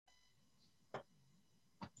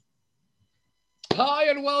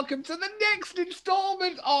and welcome to the next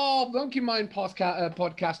installment of Monkey Mind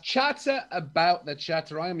podcast, Chatter About the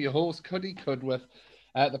Chatter. I am your host, Cuddy Cudworth,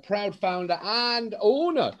 the proud founder and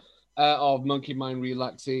owner of Monkey Mind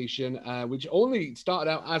Relaxation, which only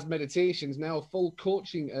started out as meditations, now a full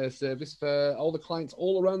coaching service for all the clients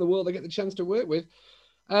all around the world I get the chance to work with.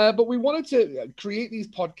 But we wanted to create these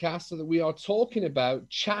podcasts so that we are talking about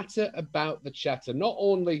chatter about the chatter, not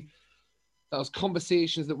only those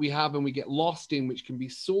conversations that we have and we get lost in, which can be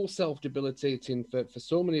so self-debilitating for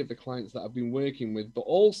so many of the clients that I've been working with, but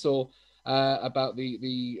also about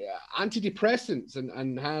the antidepressants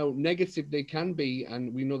and how negative they can be.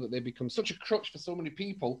 And we know that they become such a crutch for so many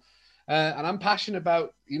people. And I'm passionate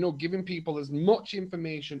about, giving people as much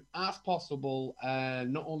information as possible,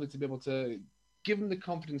 not only to be able to give them the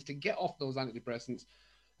confidence to get off those antidepressants.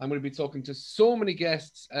 I'm going to be talking to so many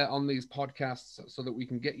guests on these podcasts so that we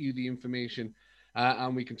can get you the information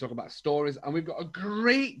and we can talk about stories. And we've got a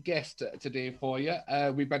great guest today for you.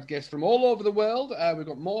 We've had guests from all over the world. We've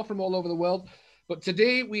got more from all over the world. But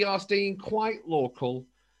today we are staying quite local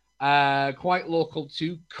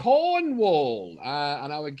to Cornwall.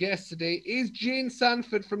 And our guest today is Jane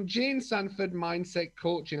Sandford from Jane Sandford Mindset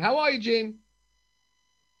Coaching. How are you, Jane?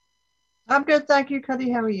 I'm good, thank you, Cuddy.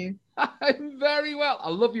 How are you? I'm very well. I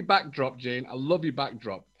love your backdrop, Jane. I love your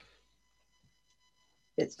backdrop.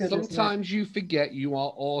 It's good, Sometimes you forget you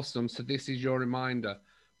are awesome, so this is your reminder.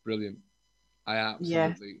 Brilliant. I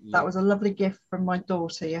absolutely love that was a lovely gift from my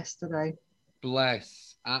daughter yesterday.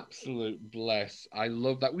 Bless. Absolute bless. I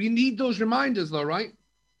love that. We need those reminders though, right?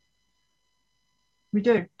 We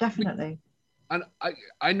do, definitely. And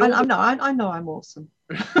I know I know I'm awesome.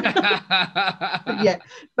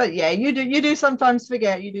 but yeah, you do sometimes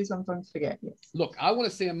forget. Yes. Look, I want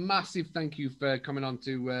to say a massive thank you for coming on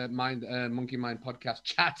to Monkey Mind podcast,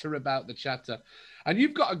 Chatter About the Chatter. And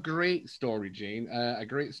you've got a great story, Jane, a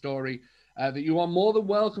great story that you are more than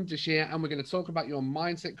welcome to share. And we're going to talk about your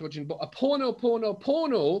mindset coaching, but a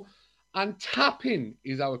porno, and tapping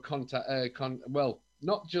is our contact.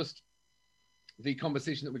 Not just the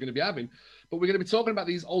conversation that we're going to be having, but we're going to be talking about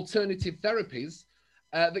these alternative therapies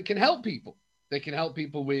that can help people. They can help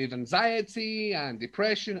people with anxiety and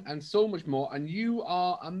depression and so much more. And you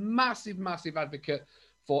are a massive, massive advocate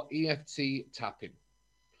for EFT tapping.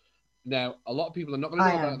 Now, a lot of people are not going to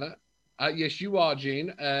know about that. Yes, you are, Jane.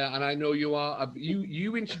 And I know you are.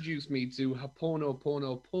 You introduced me to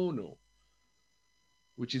Ho'oponopono,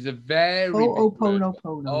 which is a very big word.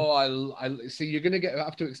 Oh, I see. You're going to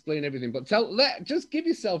have to explain everything. But just give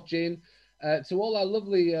yourself, Jane, to all our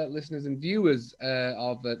lovely listeners and viewers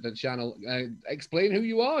of the channel, explain who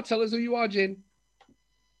you are. Tell us who you are, Jane.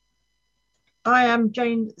 I am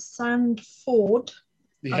Jane Sandford,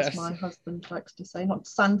 as my husband likes to say, not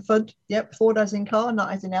Sandford. Yep, Ford as in car,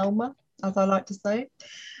 not as in Elmer, as I like to say.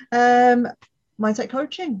 Mindset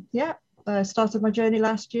coaching, yeah. Started my journey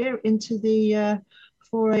last year into the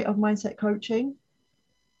foray of mindset coaching.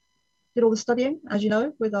 Did all the studying, as you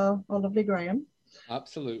know, with our lovely Graham.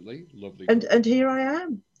 Absolutely lovely. And here I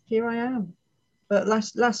am. But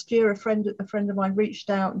last year, a friend of mine reached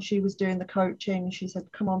out and she was doing the coaching. She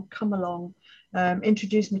said, come along,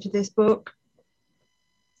 introduce me to this book,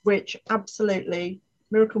 which absolutely,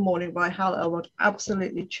 Miracle Morning by Hal Elrod,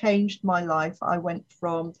 absolutely changed my life. I went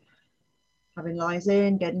from having lies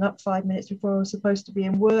in, getting up 5 minutes before I was supposed to be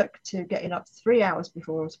in work, to getting up 3 hours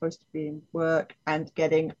before I was supposed to be in work, and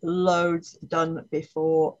getting loads done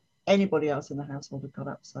before anybody else in the household had got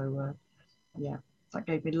up. So that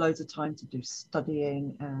gave me loads of time to do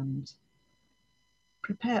studying and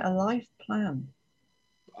prepare a life plan.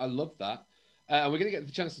 I love that. And we're going to get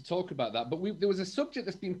the chance to talk about that. But there was a subject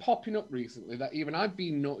that's been popping up recently that even I've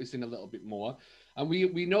been noticing a little bit more. And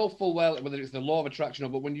we know full well whether it's the law of attraction or,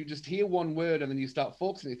 but when you just hear one word and then you start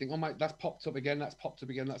focusing, you think, oh my, that's popped up again, is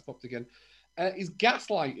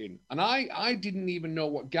gaslighting. And I didn't even know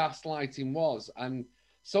what gaslighting was. And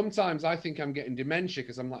sometimes I think I'm getting dementia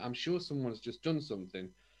because I'm like, I'm sure someone's just done something.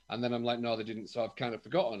 And then I'm like, no, they didn't. So I've kind of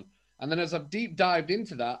forgotten. And then as I've deep dived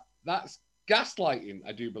into that, that's gaslighting,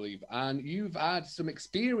 I do believe. And you've had some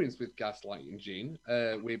experience with gaslighting, Jean,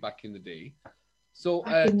 way back in the day. So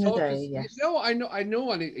yes. No, I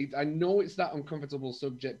know, and I know it's that uncomfortable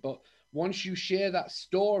subject, but once you share that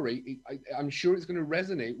story, I'm sure it's going to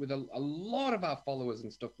resonate with a lot of our followers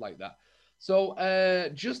and stuff like that. So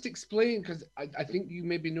just explain, because I think you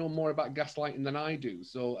maybe know more about gaslighting than I do.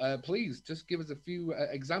 So please just give us a few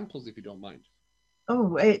examples if you don't mind.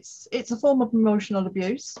 Oh, it's a form of emotional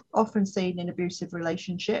abuse, often seen in abusive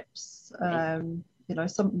relationships. A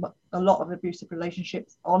lot of abusive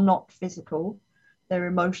relationships are not physical, they're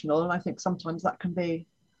emotional, and I think sometimes that can be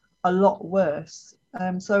a lot worse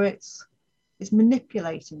So it's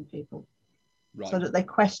manipulating people so Right. that they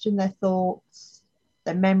question their thoughts,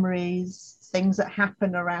 their memories, things that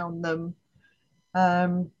happen around them.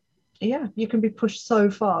 Yeah, you can be pushed so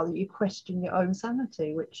far that you question your own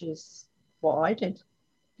sanity, which is what I did.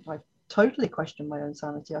 I totally questioned my own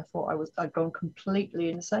sanity. I thought I'd gone completely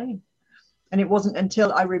insane. And it wasn't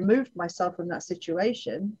until I removed myself from that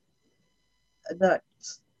situation that,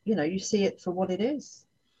 you see it for what it is.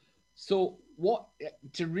 So what,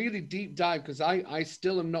 to really deep dive, because I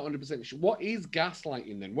still am not 100% sure, what is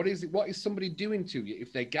gaslighting then? What is it? What is somebody doing to you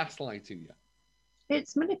if they're gaslighting you?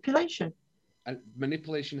 It's manipulation. And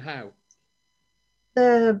manipulation how?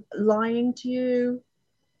 They're lying to you,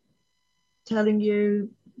 telling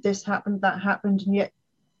you this happened, that happened, and yet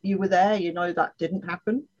you were there, that didn't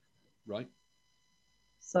happen. Right.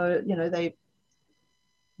 So,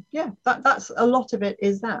 that's a lot of it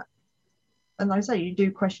is that. And like I say, you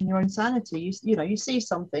do question your own sanity. You see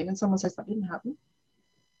something and someone says that didn't happen.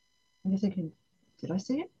 And you're thinking, did I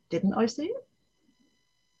see it? Didn't I see it?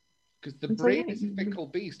 Because the And so, brain yeah. is a fickle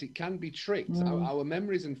beast. It can be tricked. Mm, Our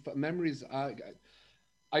memories and memories are.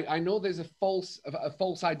 I know there's a false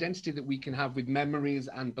identity that we can have with memories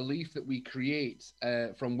and belief that we create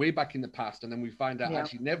from way back in the past, and then we find out yeah.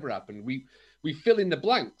 actually never happened. We fill in the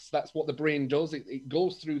blanks. That's what the brain does. It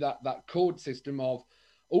goes through that code system of,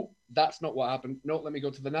 oh, that's not what happened. No, let me go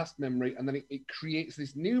to the last memory, and then it creates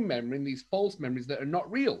this new memory and these false memories that are not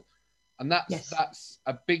real, and Yes. that's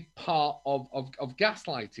a big part of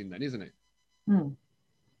gaslighting, then, isn't it? Mm,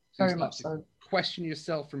 So you very start much to so. question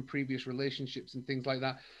yourself from previous relationships and things like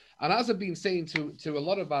that. And as I've been saying to a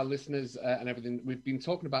lot of our listeners and everything, we've been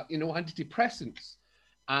talking about, antidepressants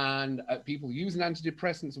and people using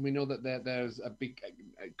antidepressants. And we know that there's a big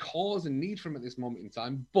cause and need for them at this moment in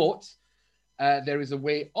time. But there is a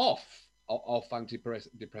way off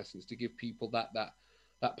antidepressants to give people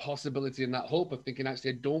that possibility and that hope of thinking,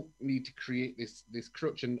 actually, I don't need to create this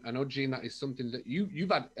crutch. And Jane, that is something that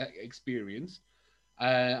you've had experience.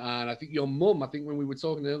 And I think your mum, I think when we were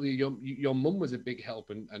talking earlier, your mum was a big help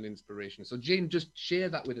and inspiration. So Jane, just share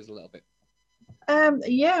that with us a little bit.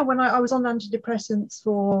 Yeah, when I was on antidepressants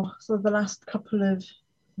for sort of the last couple of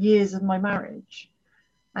years of my marriage,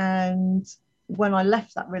 and when I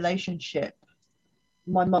left that relationship,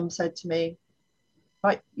 my mum said to me,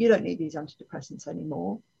 right, you don't need these antidepressants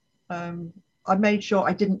anymore. Um, I made sure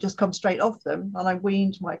I didn't just come straight off them, and I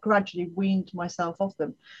gradually weaned myself off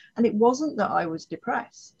them. And it wasn't that I was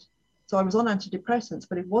depressed. So I was on antidepressants,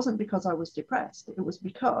 but it wasn't because I was depressed. It was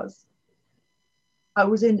because I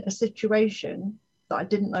was in a situation that I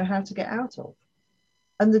didn't know how to get out of.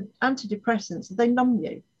 And the antidepressants, they numb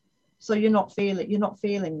you. So you're not feeling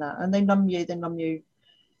that. And they numb you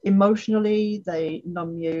emotionally, they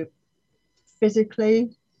numb you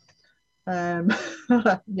physically. Yeah, Why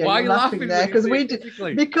are you're you laughing laughing when there you say because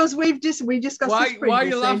physically? we discussed this Why are you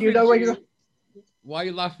previously, and you laughing, know Jane? Why are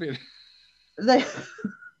you laughing? they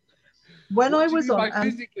when What I do you was mean on by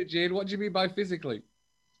physically, Jane? What do you mean by physically?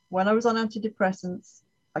 when I was on antidepressants,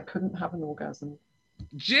 I couldn't have an orgasm.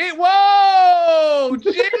 Jane, whoa!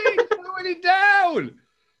 Jane, throwing it down!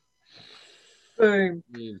 Boom.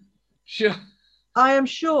 Sure. I am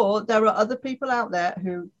sure there are other people out there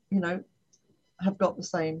who have got the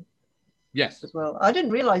same Yes. as well. I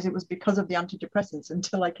didn't realize it was because of the antidepressants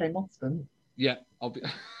until I came off them. Yeah, I'll be.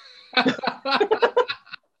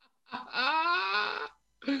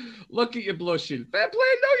 Look at you blushing. Fair play.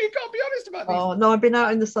 No, you can't be honest about these. Oh no, I've been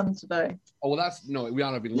out in the sun today. Oh, well, that's no, we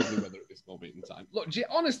are having lovely weather at this moment in time. Look,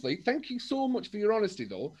 honestly, thank you so much for your honesty,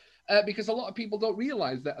 though, because a lot of people don't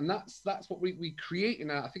realize that, and that's what we create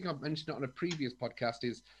in our, I think I've mentioned it on a previous podcast,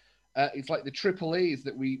 is it's like the triple A's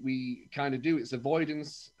that we kind of do. It's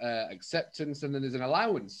avoidance, acceptance, and then there's an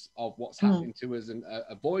allowance of what's happening to us. And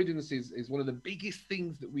avoidance is one of the biggest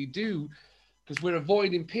things that we do because we're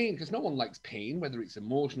avoiding pain, because no one likes pain, whether it's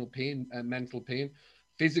emotional pain, mental pain,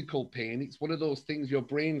 physical pain. It's one of those things your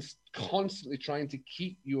brain's constantly trying to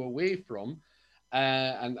keep you away from,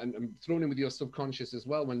 and thrown in with your subconscious as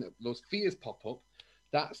well. When those fears pop up,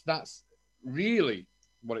 that's really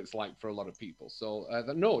what it's like for a lot of people. So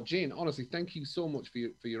no, Jane, honestly, thank you so much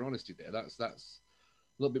for your honesty there. That's a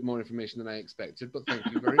little bit more information than I expected, but thank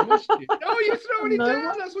you very much. No, you're throwing it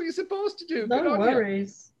down. That's what you're supposed to do. Good No on you.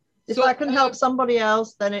 worries. If So I can help somebody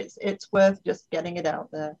else, then it's worth just getting it out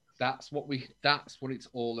there. that's what it's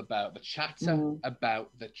all about. The chatter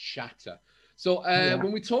about the chatter. So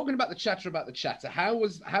when we're talking about the chatter, how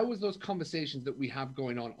was those conversations that we have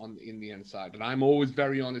going on in the inside? And I'm always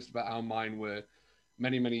very honest about how mine were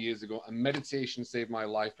many, many years ago, and meditation saved my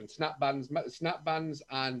life, and snap bands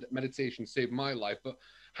and meditation saved my life. But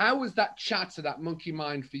how was that chatter, that monkey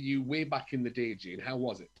mind for you way back in the day, Jane? How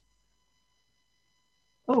was it?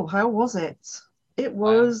 Oh, how was it? It Um,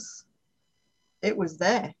 was it was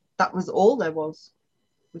there. That was all there was.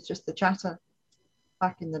 It was just the chatter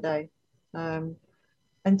back in the day. Um,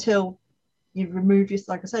 until you remove yourself,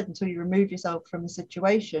 like I said, until you remove yourself from the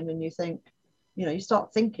situation and you think, you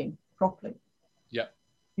start thinking properly. yeah,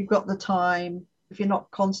 You've got the time. If you're not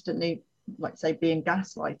constantly, like say, being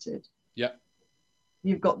gaslighted, yeah,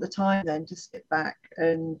 you've got the time then to sit back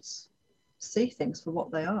and see things for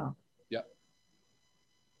what they are. yeah,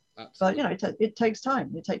 But absolutely. it takes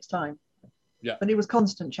time. It takes time. Yeah, But it was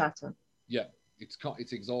constant chatter. yeah.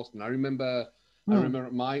 It's exhausting. I remember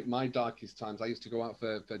Mm. my darkest times. I used to go out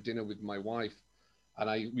for dinner with my wife, and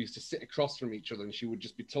we used to sit across from each other, and she would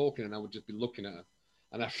just be talking, and I would just be looking at her.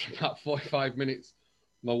 And after about 45 minutes,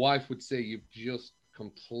 my wife would say, "You've just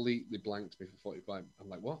completely blanked me for 45." I'm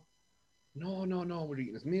like, "What?" No, no, no, we're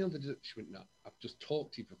eating this meal. She went, "No, I've just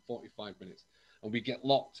talked to you for 45 minutes." And we get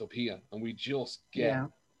locked up here, and we just get Yeah.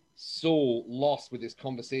 so lost with this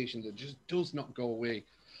conversation that just does not go away.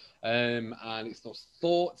 And it's those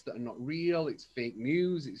thoughts that are not real. It's fake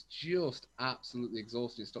news. It's just absolutely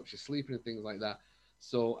exhausting. It stops you sleeping and things like that.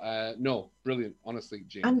 So, no, brilliant. Honestly,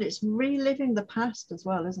 Jane, And it's reliving the past as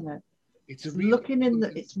well, isn't it? it's a It's real. looking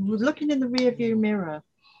in the rear view mirror.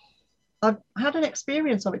 I've had an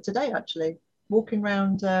experience of it today, actually, walking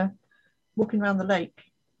around the lake,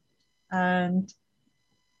 and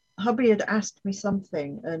hubby had asked me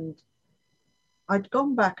something, and I'd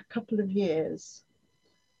gone back a couple of years,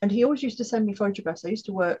 and he always used to send me photographs. I used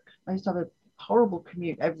to have a horrible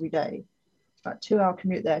commute every day. It's about 2 hour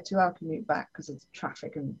commute there, 2 hour commute back because of the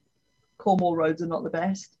traffic, and Cornwall roads are not the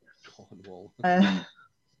best. Cornwall. Uh,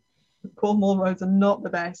 Cornwall roads are not the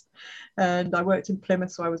best. And I worked in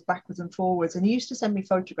Plymouth, so I was backwards and forwards. And he used to send me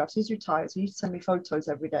photographs. He's retired, so he used to send me photos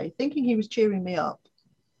every day, thinking he was cheering me up.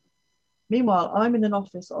 Meanwhile, I'm in an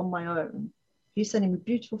office on my own. He's sending me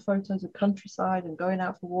beautiful photos of countryside and going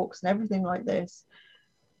out for walks and everything like this.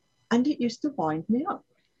 And it used to wind me up.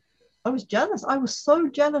 I was jealous. I was so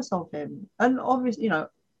jealous of him. And obviously, and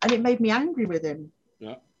it made me angry with him.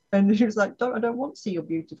 Yeah. And he was like, I don't want to see your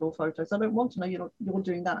beautiful photos. I don't want to know you're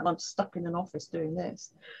doing that. And I'm stuck in an office doing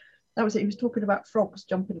this. That was it. He was talking about frogs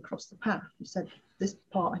jumping across the path. He said, this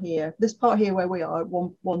part here where we are,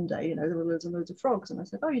 one day, there were loads and loads of frogs. And I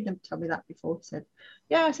said, oh, you didn't tell me that before. He said,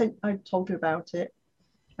 yeah, I told you about it.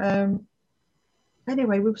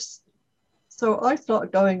 Anyway, so I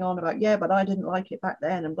started going on about, yeah, but I didn't like it back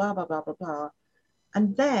then and blah, blah, blah, blah, blah.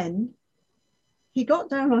 And then he got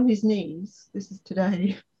down on his knees, this is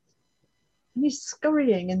today, and he's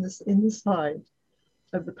scurrying in the side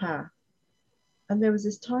of the path. And there was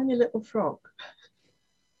this tiny little frog.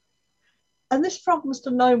 And this frog must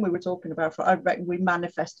have known we were talking about. I reckon we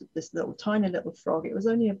manifested this tiny little frog. It was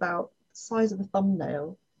only about the size of a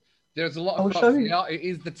thumbnail. There's a lot I of will show frogs. you. Yeah, it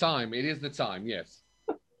is the time. It is the time. Yes.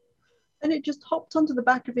 And it just hopped onto the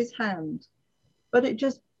back of his hand. But it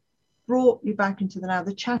just brought you back into the now.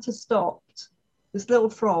 The chatter stopped. This little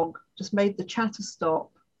frog just made the chatter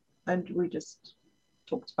stop. And we just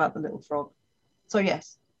talked about the little frog. So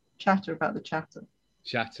yes, chatter about the chatter.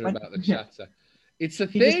 Chatter When, about the yeah, chatter. It's a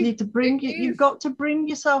you just thing. need to It you've is. got to bring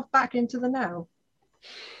yourself back into the now.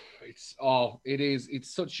 It is.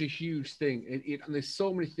 It's such a huge thing. And there's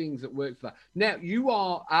so many things that work for that. Now, you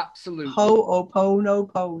are absolutely.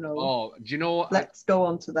 Ho'oponopono. Do you know what? Let's go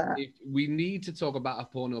on to that. If we need to talk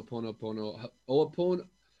about Ho'oponopono.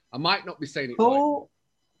 I might not be saying it right.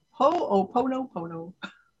 Ho'oponopono.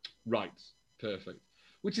 Right. Perfect.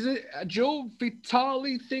 Which is a Joe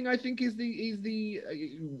Vitale thing, I think, is the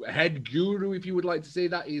head guru, if you would like to say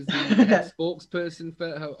that, is the head spokesperson for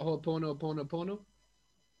Ho'oponopono.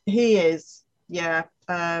 He is, yeah.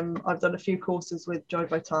 I've done a few courses with Joe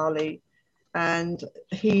Vitale, and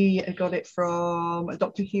he got it from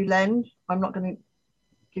Dr. Hugh Len. I'm not going to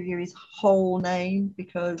give you his whole name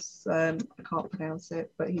because I can't pronounce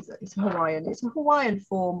it, but it's Hawaiian. It's a Hawaiian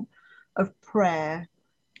form of prayer.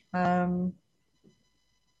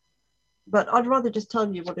 But I'd rather just tell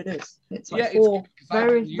you what it is. It's like four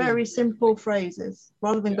very, very simple phrases.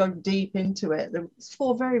 Rather than go deep into it, there's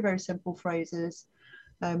four very, very simple phrases.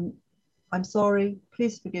 I'm sorry,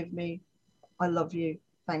 please forgive me, I love you,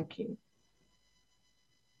 thank you.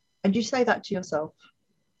 And you say that to yourself.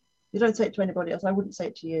 You don't say it to anybody else. I wouldn't say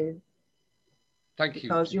it to you. Thank you.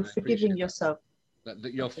 Because you're forgiving yourself.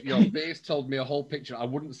 Your face told me a whole picture. I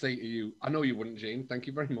wouldn't say to you. I know you wouldn't, Jane. Thank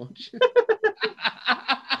you very much.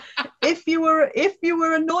 If you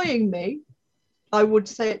were annoying me, I would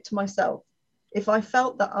say it to myself. If I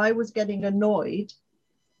felt that I was getting annoyed,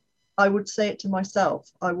 I would say it to myself.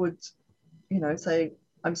 I would, say,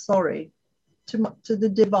 I'm sorry to the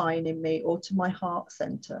divine in me or to my heart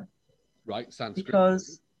center, Right, Sanskrit.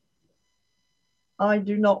 because I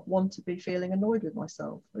do not want to be feeling annoyed with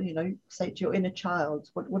myself. Say it to your inner child,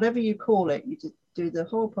 whatever you call it, you just do the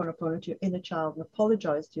Ho'oponopono to your inner child and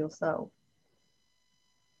apologize to yourself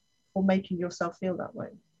for making yourself feel that way.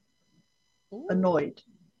 Ooh. Annoyed.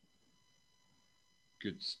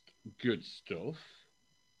 Good stuff.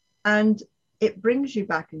 And it brings you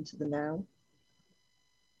back into the now.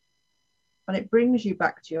 And it brings you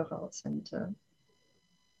back to your heart center.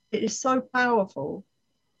 It is so powerful.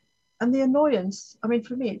 And the annoyance, I mean,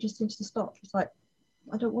 for me, it just seems to stop. It's like,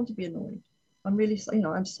 I don't want to be annoyed. I'm really,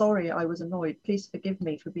 I'm sorry I was annoyed. Please forgive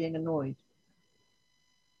me for being annoyed.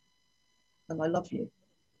 And I love you.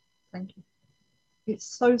 Thank you. It's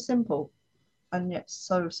so simple and yet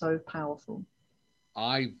so, so powerful.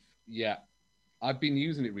 I've been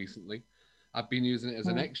using it recently. I've been using it as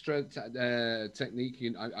an extra technique.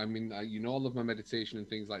 I mean, I love my meditation and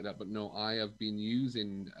things like that, but no, I have been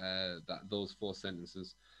using those 4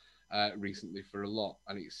 sentences recently for a lot,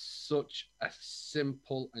 and it's such a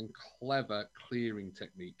simple and clever clearing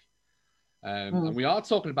technique. And we are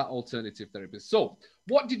talking about alternative therapies. So,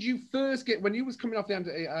 what did you first get when you was coming off the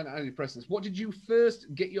antidepressants? What did you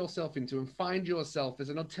first get yourself into and find yourself as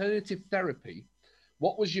an alternative therapy?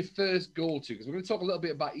 What was your first goal to? Because we're going to talk a little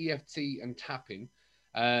bit about EFT and tapping,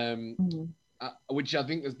 which I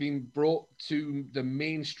think has been brought to the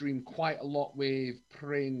mainstream quite a lot with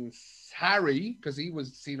Prince Harry, because he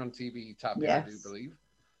was seen on TV tapping, yes. I do believe.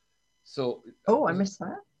 So, I missed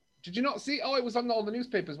that. Did you not see? Oh, it was on all the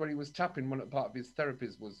newspapers when he was tapping. One part of his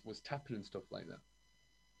therapies was tapping and stuff like that.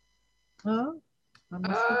 Oh, I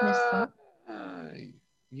must have missed that.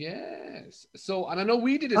 Yes. So, and I know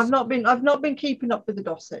we did. I've not been keeping up with the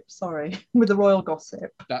gossip. Sorry, with the royal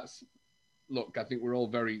gossip. Look. I think we're all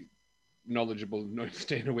very knowledgeable, not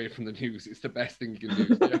staying away from the news. It's the best thing you can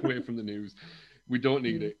do. Stay away from the news. We don't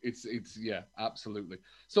need it. It's yeah, absolutely.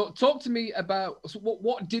 So talk to me about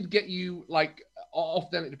what did get you like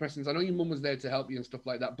off the antidepressants. I know your mum was there to help you and stuff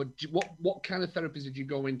like that, but what kind of therapies did you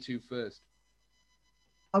go into first?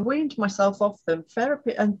 I weaned myself off them.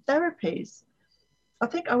 Therapies. I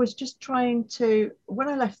think I was just trying to, when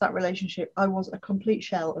I left that relationship, I was a complete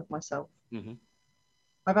shell of myself. Mm-hmm.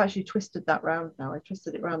 I've actually twisted that round now. I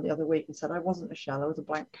twisted it round the other week and said I wasn't a shell, I was a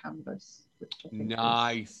blank canvas. Which I think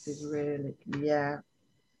nice. Is really, yeah.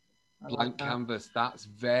 Blank canvas. That's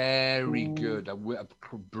very good. A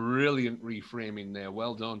brilliant reframing there.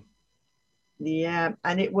 Well done. Yeah,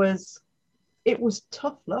 and it was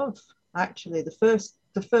tough love. Actually, the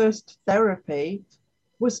first therapy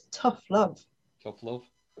was tough love. Tough love.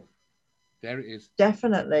 There it is.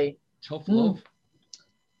 Definitely. Tough love.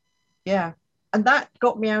 Yeah. And that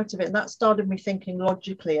got me out of it. And that started me thinking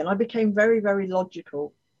logically. And I became very, very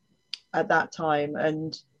logical at that time.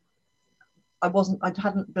 And I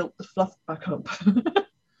hadn't built the fluff back up.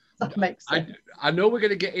 That makes sense. I know we're going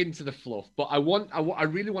to get into the fluff, but I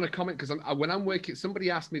really want to comment because when I'm working, somebody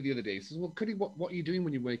asked me the other day, says, well, Cuddy, what are you doing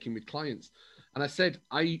when you're working with clients? And I said,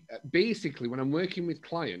 basically, when I'm working with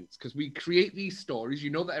clients, because we create these stories, you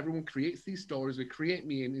know that everyone creates these stories, we create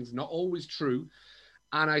meanings, it's not always true.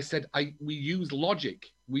 And I said, we use logic.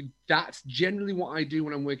 That's generally what I do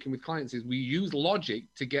when I'm working with clients is we use logic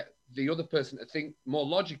to get the other person to think more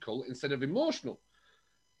logical instead of emotional.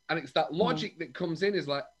 And it's that logic that comes in is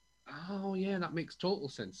like, oh yeah, that makes total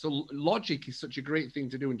sense. So logic is such a great thing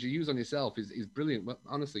to do and to use on yourself is brilliant. But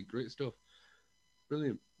honestly, great stuff.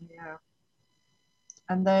 Brilliant. Yeah.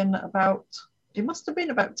 And then it must have been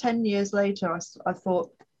about 10 years later, I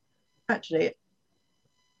thought, actually,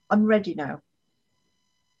 I'm ready now.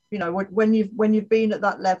 You know, when you've been at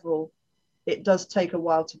that level, it does take a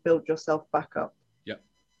while to build yourself back up. Yep.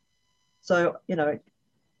 So,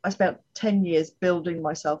 I spent 10 years building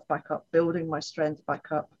myself back up, building my strength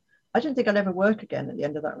back up. I didn't think I'd ever work again at the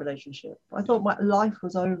end of that relationship. I thought my life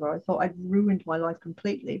was over. I thought I'd ruined my life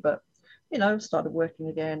completely, but, started working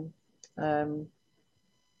again.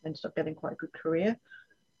 Ended up getting quite a good career.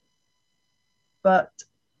 But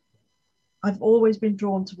I've always been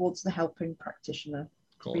drawn towards the helping practitioner,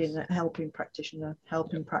 being a helping practitioner,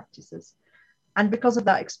 helping practices. And because of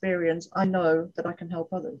that experience, I know that I can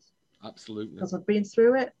help others. Absolutely. Because I've been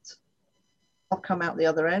through it. I've come out the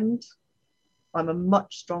other end. I'm a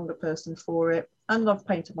much stronger person for it. And I've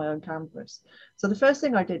painted my own canvas. So the first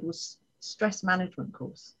thing I did was stress management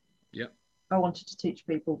course. Yeah. I wanted to teach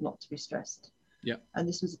people not to be stressed. Yeah. And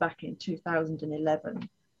this was back in 2011.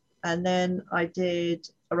 And then I did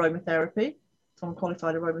aromatherapy. So I'm a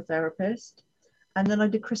qualified aromatherapist. And then I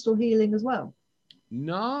did crystal healing as well.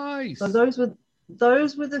 Nice. So those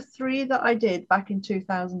were the 3 that I did back in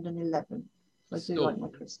 2011. I do like my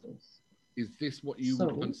crystals. Is this what you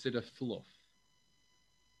would consider fluff?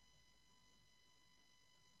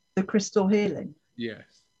 The crystal healing?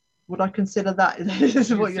 Yes. Would I consider that? You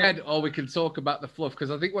said, oh, we can talk about the fluff,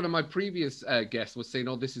 because I think one of my previous guests was saying,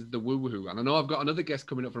 oh, this is the woo-woo. And I know I've got another guest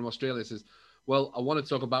coming up from Australia says, well, I want to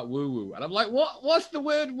talk about woo-woo. And I'm like, what's the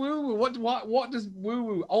word woo-woo? What does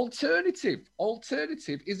woo-woo? Alternative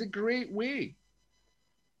is a great way.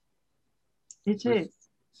 It is.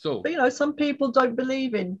 So, but some people don't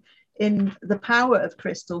believe in the power of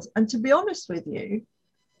crystals. And to be honest with you,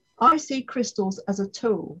 I see crystals as a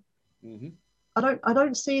tool. Mm-hmm. I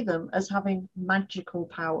don't see them as having magical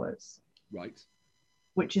powers. Right.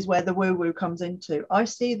 Which is where the woo-woo comes into. I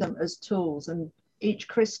see them as tools, and each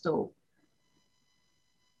crystal,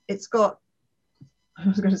 it's got, I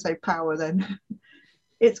was going to say power then.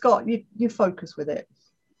 It's got, you focus with it.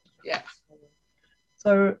 Yes.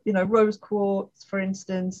 So, rose quartz, for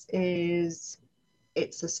instance, it's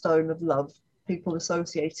a stone of love. People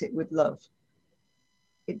associate it with love.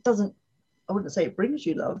 It doesn't, I wouldn't say it brings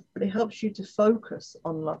you love, but it helps you to focus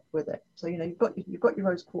on love with it. So, you've got your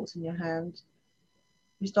rose quartz in your hand.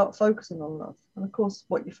 You start focusing on love. And of course,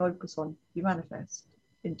 what you focus on, you manifest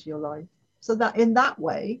into your life. So that in that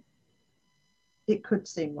way, it could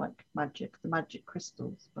seem like magic, the magic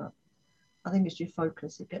crystals, but I think as you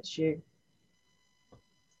focus, it gets you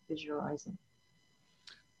visualizing.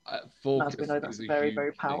 Focus, as we know, that's a very,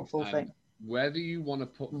 very powerful thing. Whether you want to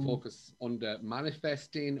put focus under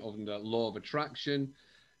manifesting or under law of attraction,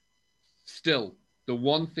 still, the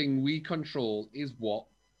one thing we control is what?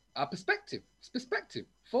 Our perspective. It's perspective.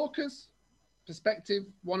 Focus, perspective,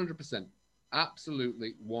 100%.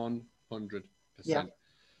 Absolutely 100%. Yeah.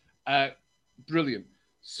 Brilliant.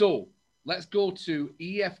 So let's go to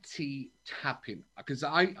EFT tapping, because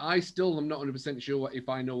I still am not 100% sure if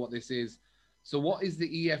I know what this is. So what is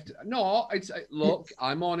the EFT? No, look,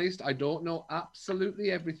 I'm honest. I don't know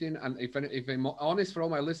absolutely everything. And if I'm honest for all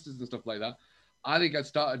my listeners and stuff like that, I think I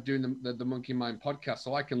started doing the Monkey Mind podcast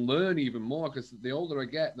so I can learn even more, because the older I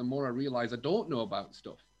get, the more I realize I don't know about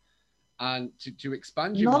stuff. And to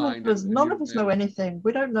expand your mind. None of us know anything.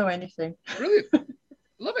 We don't know anything. Brilliant.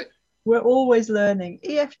 Love it. We're always learning.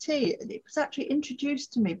 EFT, it was actually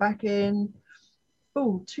introduced to me back in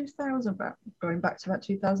 2000, going back to about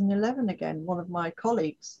 2011 again. One of my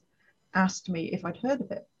colleagues asked me if I'd heard of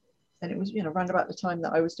it. And it was, around about the time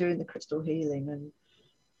that I was doing the crystal healing,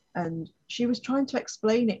 and she was trying to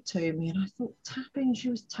explain it to me, and I thought, tapping, she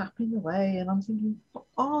was tapping away, and I'm thinking, what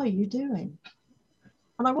are you doing?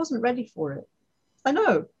 And I wasn't ready for it. I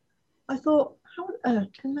know. I thought, how on earth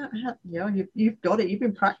can that happen? Yeah, you've got it. You've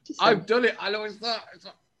been practicing. I've done it. I know it's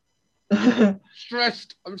that.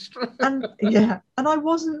 Stressed. I'm stressed. And I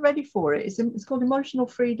wasn't ready for it. It's called emotional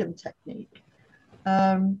freedom technique.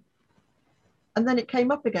 And then it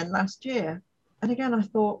came up again last year. And again, I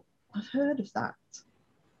thought, I've heard of that.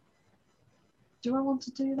 Do I want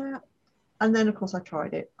to do that? And then, of course, I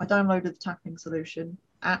tried it. I downloaded the tapping solution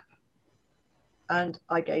app and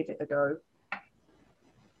I gave it a go.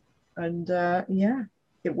 And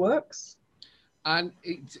it works. And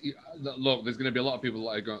look, there's going to be a lot of people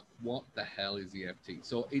that are going, what the hell is EFT?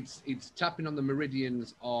 So it's tapping on the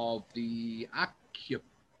meridians of the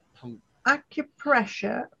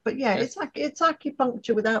acupressure, but yes. it's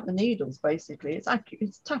acupuncture without the needles. Basically,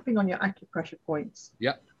 it's tapping on your acupressure points.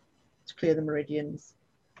 Yeah. To clear the meridians.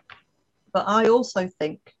 But I also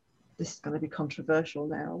think this is going to be controversial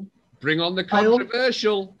now. Bring on the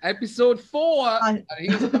controversial. Episode 4. And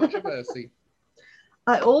here's a controversy.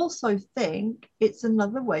 I also think it's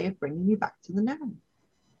another way of bringing you back to the now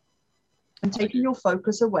and taking your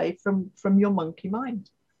focus away from your monkey mind.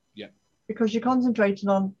 Yeah. Because you're concentrating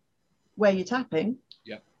on where you're tapping.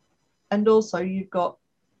 Yeah. And also you've got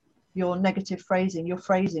your negative phrasing, your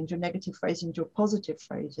negative phrasings, your positive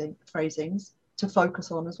phrasings to focus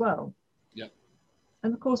on as well. Yeah.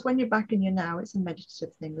 And of course, when you're back in your now, it's a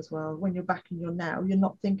meditative thing as well. When you're back in your now, you're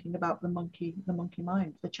not thinking about the monkey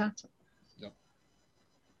mind, the chatter.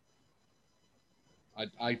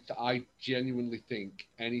 I genuinely think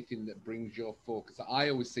anything that brings your focus. I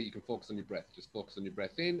always say you can focus on your breath. Just focus on your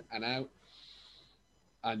breath in and out,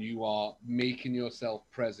 and you are making yourself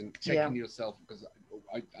present, taking yourself. Because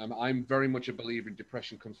I'm very much a believer in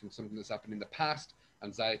depression comes from something that's happened in the past.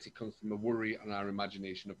 Anxiety comes from a worry and our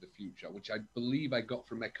imagination of the future, which I believe I got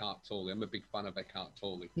from Eckhart Tolle. I'm a big fan of Eckhart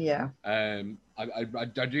Tolle. Yeah.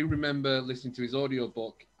 I do remember listening to his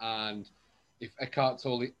audiobook, and if Eckhart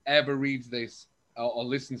Tolle ever reads this, or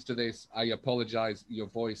listens to this, I apologize. Your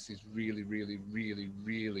voice is really, really, really,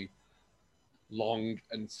 really long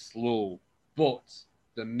and slow, but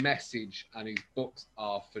the message and his books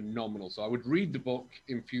are phenomenal. So I would read the book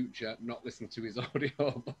in future, not listen to his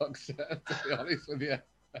audio books, to be honest with you.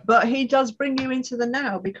 But he does bring you into the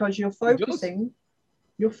now because you're He does. focusing.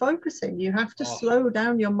 You're focusing. You have to Oh, slow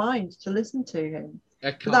down your mind to listen to him.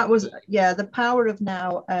 I But can't. that was, yeah, The Power of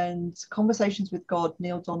Now and Conversations with God,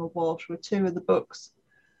 Neil Donald Walsh, were two of the books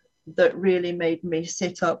that really made me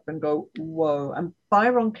sit up and go, whoa. And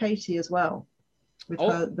Byron Katie as well, with Oh,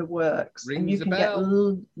 her The Works. And you rings a can get,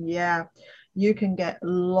 bell. yeah, you can get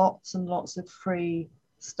lots and lots of free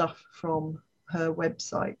stuff from her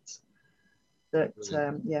website. That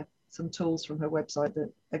yeah, some tools from her website that,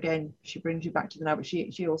 again, she brings you back to the now, but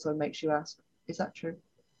she also makes you ask, is that true?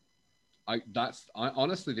 I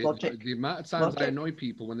honestly, Logic. the amount of times I Logic. annoy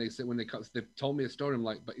people when they've told me a story, I'm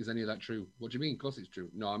like, but is any of that true? What do you mean? Of course it's true.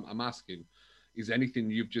 No, I'm asking, is anything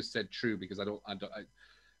you've just said true? Because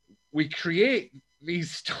we create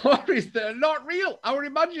these stories that are not real. Our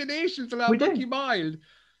imaginations and our We monkey do. mind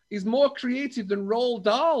is more creative than Roald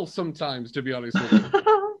Dahl sometimes, to be honest with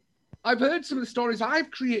you. I've heard some of the stories I've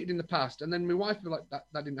created in the past, and then my wife will be like,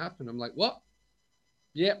 that didn't happen. I'm like, what?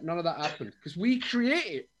 Yep, none of that happened because we create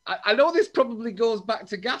it. I know this probably goes back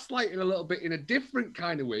to gaslighting a little bit in a different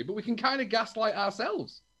kind of way, but we can kind of gaslight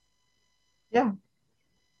ourselves. Yeah.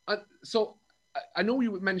 And so I know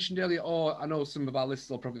you mentioned earlier, or I know some of our listeners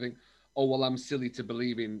will probably think, oh, well, I'm silly to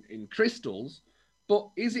believe in crystals. But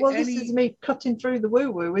is it Well, this is any. me cutting through the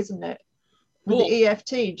woo-woo, isn't it? With the But,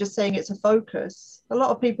 EFT, just saying it's a focus. A lot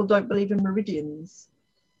of people don't believe in meridians.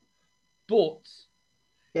 but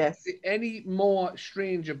Yes. any more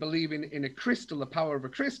stranger believing in a crystal, the power of a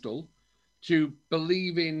crystal, to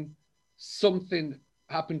believing something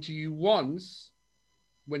happened to you once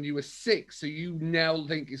when you were 6, so you now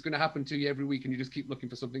think it's going to happen to you every week, and you just keep looking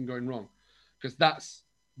for something going wrong, because that's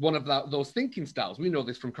one of those thinking styles. We know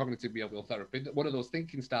this from cognitive behavioral therapy, that one of those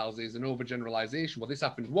thinking styles is an overgeneralization. Well, this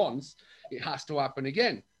happened once, it has to happen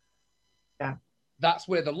again. Yeah. That's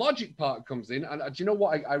where the logic part comes in. And do you know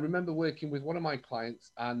what? I remember working with one of my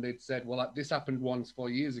clients, and they'd said, well, this happened once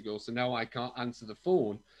 4 years ago, so now I can't answer the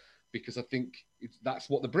phone because I think that's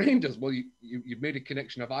what the brain does. Well, you've made a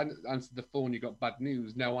connection. If I answered the phone, you got bad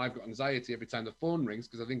news. Now I've got anxiety every time the phone rings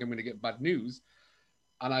because I think I'm going to get bad news.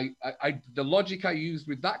 And the logic I used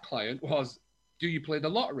with that client was, do you play the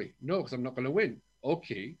lottery? No, because I'm not going to win.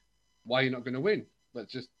 Okay, why are you not going to win? But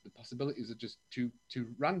just the possibilities are just too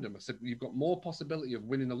random. I said, you've got more possibility of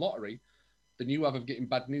winning the lottery than you have of getting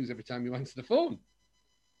bad news every time you answer the phone.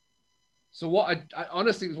 So what I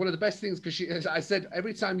honestly, it was one of the best things, because I said,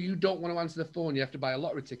 every time you don't want to answer the phone, you have to buy a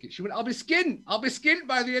lottery ticket. She went, I'll be skinned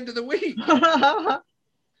by the end of the week.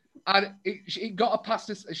 And it got her past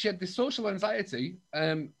this. She had this social anxiety,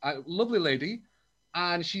 a lovely lady.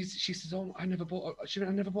 And she says, oh, I never bought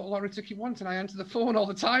a lottery ticket once, and I answer the phone all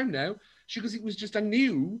the time now. She goes, it was just, I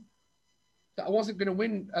knew that I wasn't going to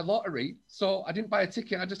win a lottery, so I didn't buy a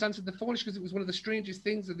ticket. I just answered the phone. She goes, it was one of the strangest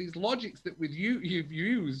things of these logics that you've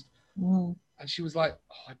used. Mm. And she was like,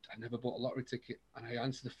 oh, I never bought a lottery ticket, and I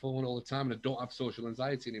answer the phone all the time, and I don't have social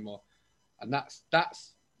anxiety anymore. And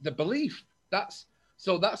that's the belief.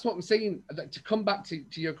 So that's what I'm saying. That to come back to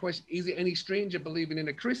your question, is it any stranger believing in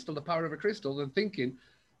a crystal, the power of a crystal, than thinking,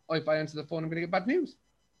 oh, if I answer the phone, I'm going to get bad news?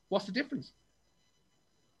 What's the difference?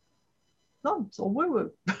 No, it's all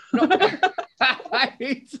woo-woo. No,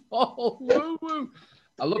 it's all woo-woo.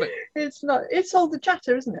 I love it. It's not. It's all the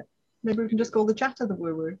chatter, isn't it? Maybe we can just call the chatter the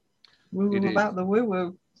woo-woo. Woo-woo about the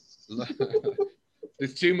woo-woo.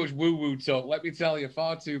 There's too much woo-woo talk. Let me tell you,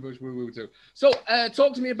 far too much woo-woo talk. So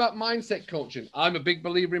talk to me about mindset coaching. I'm a big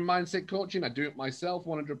believer in mindset coaching. I do it myself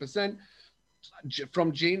 100%.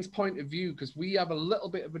 From Jane's point of view, because we have a little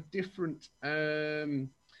bit of a different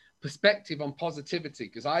perspective on positivity,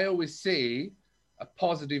 because I always say a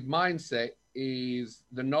positive mindset is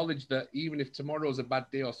the knowledge that even if tomorrow's a bad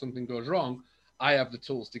day or something goes wrong, I have the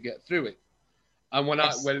tools to get through it. And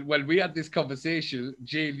when we had this conversation,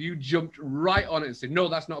 Jane, you jumped right on it and said, no,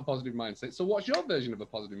 that's not a positive mindset. So what's your version of a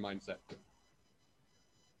positive mindset?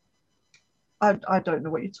 I don't know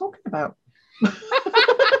what you're talking about.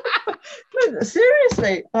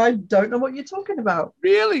 Seriously, I don't know what you're talking about.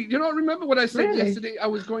 Really? You don't remember what I said Really? yesterday? I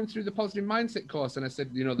was going through the positive mindset course, and I said,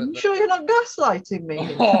 you know, that. You sure you're not gaslighting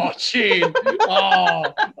me? Oh, Jane.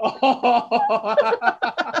 Oh.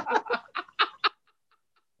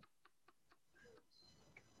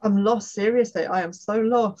 I'm lost. Seriously, I am so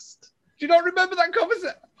lost. Do you not remember that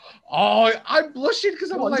conversation? Oh, I'm blushing because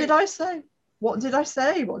I'm What like. did I say? What did I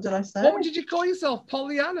say? What did I say? What did you call yourself?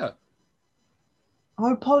 Pollyanna?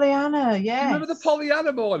 Oh, Pollyanna, You remember the yes.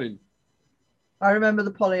 Pollyanna morning? I remember the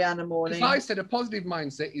Pollyanna morning. Because I said a positive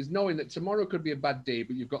mindset is knowing that tomorrow could be a bad day,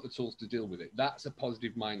 but you've got the tools to deal with it. That's a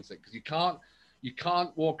positive mindset, because you can't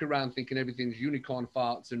walk around thinking everything's unicorn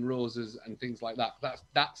farts and roses and things like that.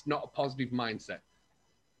 That's not a positive mindset.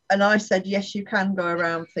 And I said, yes, you can go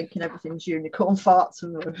around thinking everything's unicorn farts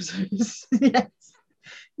and roses. Yes,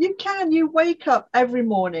 you can. You wake up every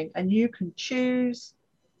morning and you can choose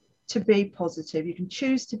to be positive. You can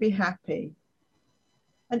choose to be happy.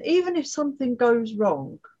 And even if something goes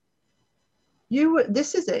wrong,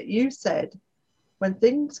 this is it. You said, when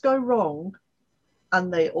things go wrong,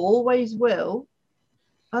 and they always will.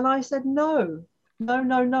 And I said, no, no,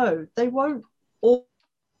 no, no. They won't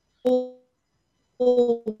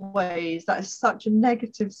always. That is such a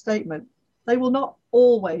negative statement. They will not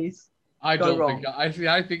always I go don't wrong. think. I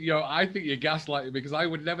think you're gaslighting, because I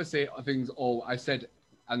would never say things. Oh, I said,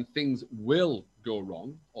 and things will go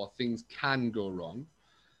wrong, or things can go wrong.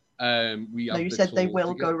 We have No, you the said they tools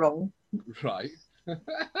will go wrong. right.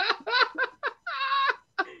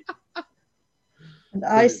 And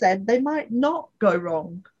I said they might not go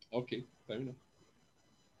wrong. Okay, fair enough.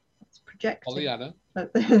 That's projecting. Pollyanna.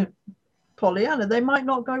 Pollyanna, they might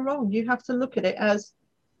not go wrong. You have to look at it as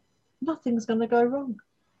nothing's going to go wrong.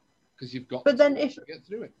 Because you've got. But then if to get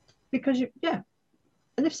through it. Because and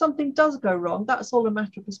if something does go wrong, that's all a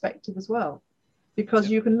matter of perspective as well. Because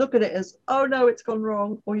you can look at it as, oh no, it's gone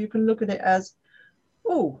wrong, or you can look at it as,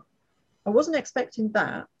 oh, I wasn't expecting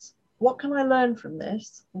that. What can I learn from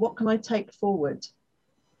this? What can I take forward?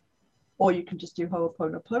 Or you can just do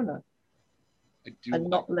Ho'oponopono. I do and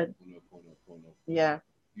like not let. Ho'oponopono. Yeah.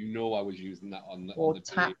 You know, I was using that on the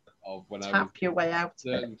tap, day of when I was your way out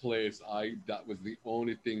in a certain place. That was the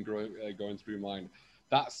only thing going through mind.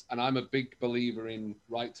 And I'm a big believer in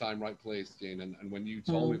right time, right place, Jane. And when you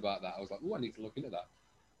told me about that, I was like, oh, I need to look into that.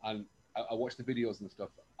 And I watched the videos and stuff,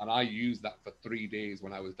 and I used that for 3 days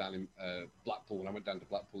when I was down in Blackpool. When I went down to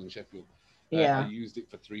Blackpool and Sheffield, I used it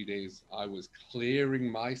for 3 days. I was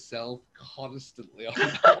clearing myself constantly on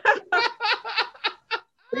that.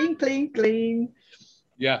 Clean, clean, clean.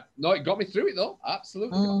 Yeah, no, it got me through it though.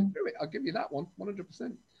 Absolutely got me through it. I'll give you that one,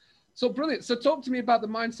 100%. So brilliant. So talk to me about the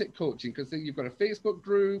mindset coaching, because you've got a Facebook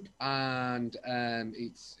group, and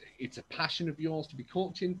it's a passion of yours to be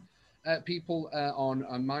coaching people on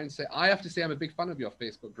mindset. I have to say, I'm a big fan of your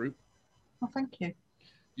Facebook group. Oh, thank you.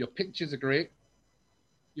 Your pictures are great.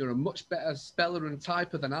 You're a much better speller and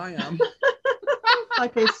typer than I am.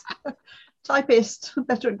 Typist,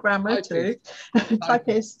 better at grammar too.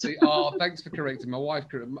 Typist. Oh, thanks for correcting my wife.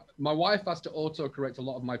 My wife has to auto-correct a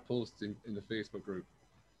lot of my posts in the Facebook group.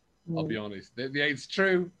 I'll be honest. It's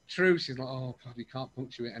true. She's like, oh God, you can't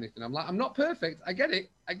punctuate anything. I'm like, I'm not perfect. I get it.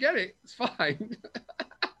 It's fine.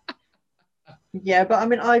 Yeah, but I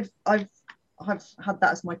mean, I've had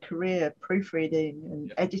that as my career, proofreading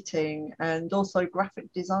and editing, and also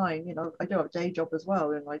graphic design. You know, I do have a day job as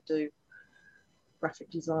well, and I do graphic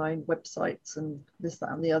design, websites, and this,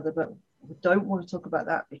 that, and the other. But we don't want to talk about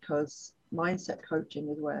that, because mindset coaching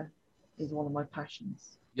is one of my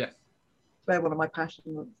passions. Yes. It's one of my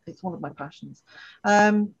passions.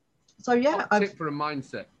 So yeah. Top tip for a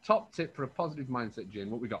mindset. Top tip for a positive mindset, Jane.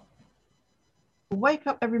 What we got? Wake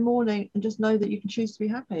up every morning and just know that you can choose to be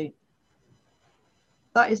happy.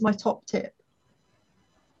 That is my top tip.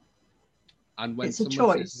 And when it's a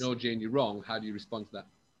someone choice. says, no, Jane, you're wrong, how do you respond to that?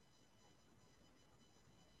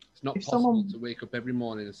 It's not possible to wake up every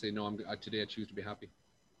morning and say, no, today I choose to be happy.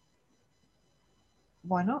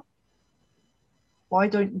 Why not? Why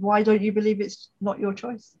don't you believe it's not your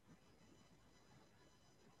choice?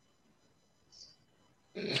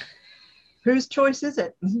 Whose choice is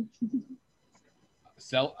it?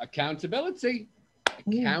 Accountability.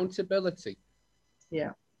 Accountability.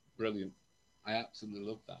 Yeah. Brilliant. I absolutely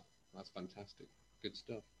love that. That's fantastic. Good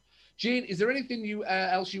stuff. Jane, is there anything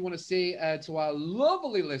else you want to say to our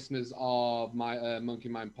lovely listeners of my Monkey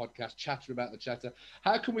Mind podcast, Chatter About the Chatter?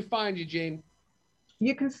 How can we find you, Jane?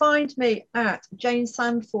 You can find me at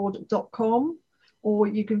janesandford.com, or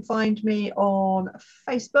you can find me on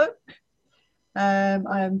Facebook.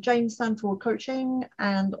 I am Jane Sandford Coaching,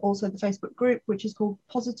 and also the Facebook group, which is called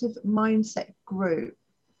Positive Mindset Group.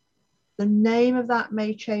 The name of that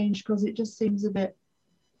may change because it just seems a bit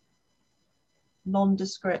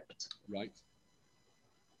nondescript. Right.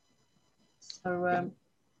 So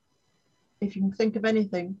if you can think of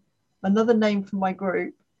anything, another name for my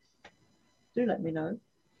group, do let me know.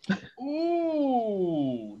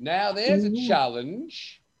 Ooh, now there's a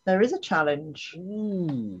challenge. There is a challenge.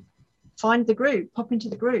 Ooh. Find the group, pop into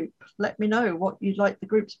the group. Let me know what you'd like the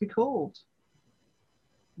group to be called.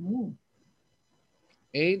 Ooh.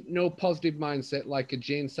 Ain't no positive mindset like a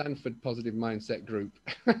Jane Sandford positive mindset group.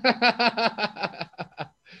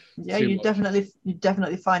 Yeah, Too much. you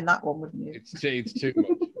definitely find that one, wouldn't you? It's too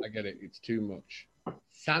much. I get it. It's too much.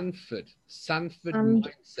 Sanford And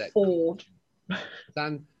mindset. Ford.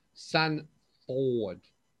 Sanford.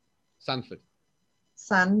 Sanford.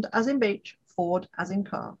 Sand as in beach, Ford as in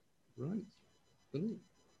car. Right. Brilliant.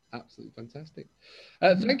 Absolutely fantastic.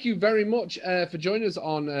 Thank you very much for joining us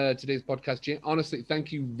on today's podcast, Jane. Honestly,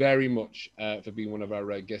 thank you very much for being one of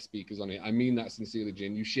our guest speakers on it. I mean that sincerely,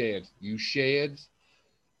 Jane. You shared,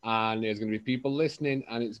 and there's going to be people listening,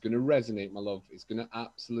 and it's going to resonate, my love. It's going to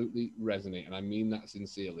absolutely resonate, and I mean that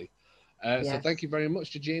sincerely. So Yes. thank you very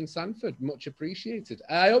much to Jane Sandford. Much appreciated.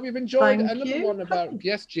 I hope you've enjoyed Thank another you, one about... Cuddy.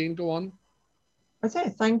 Yes, Jane, go on. I say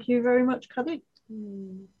thank you very much, Cuddy.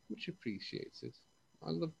 Much appreciated.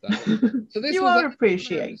 I love that. So this You was are another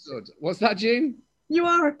appreciated. episode. What's that, Jane? You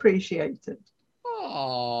are appreciated.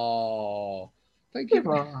 Oh, thank you.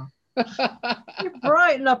 You are. You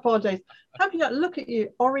brighten up our days. Have you got look at you,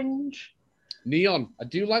 orange, Neon. I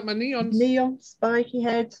do like my neons. neon, spiky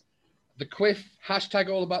head. The quiff. Hashtag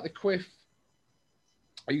all about the quiff.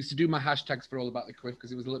 I used to do my hashtags for all about the quiff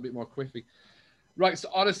because it was a little bit more quiffy. Right, so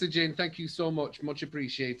honestly, Jane, thank you so much. Much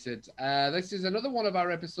appreciated. This is another one of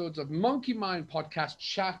our episodes of Monkey Mind Podcast,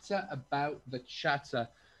 Chatter About the Chatter,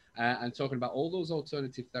 and talking about all those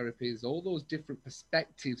alternative therapies, all those different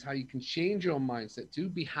perspectives, how you can change your mindset to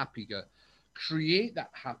be happier, create that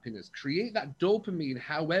happiness, create that dopamine,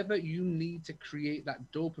 however you need to create that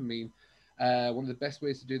dopamine. One of the best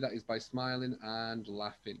ways to do that is by smiling and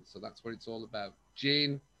laughing. So that's what it's all about.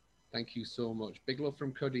 Jane, thank you so much. Big love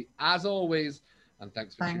from Cuddy, as always. And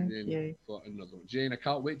thanks for tuning in for another one. Jane, I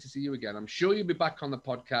can't wait to see you again. I'm sure you'll be back on the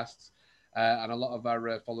podcasts. And a lot of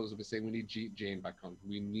our followers will be saying, we need Jane back on.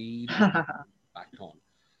 We need Jane back on.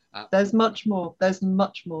 Absolutely. There's much more. There's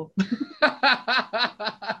much more.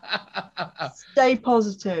 Stay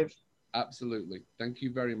positive. Absolutely. Thank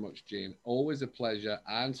you very much, Jane. Always a pleasure.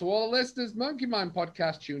 And to all the listeners, Monkey Mind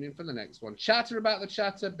Podcast, tune in for the next one. Chatter about the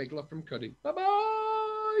chatter. Big love from Cuddy.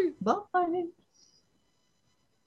 Bye-bye. Bye.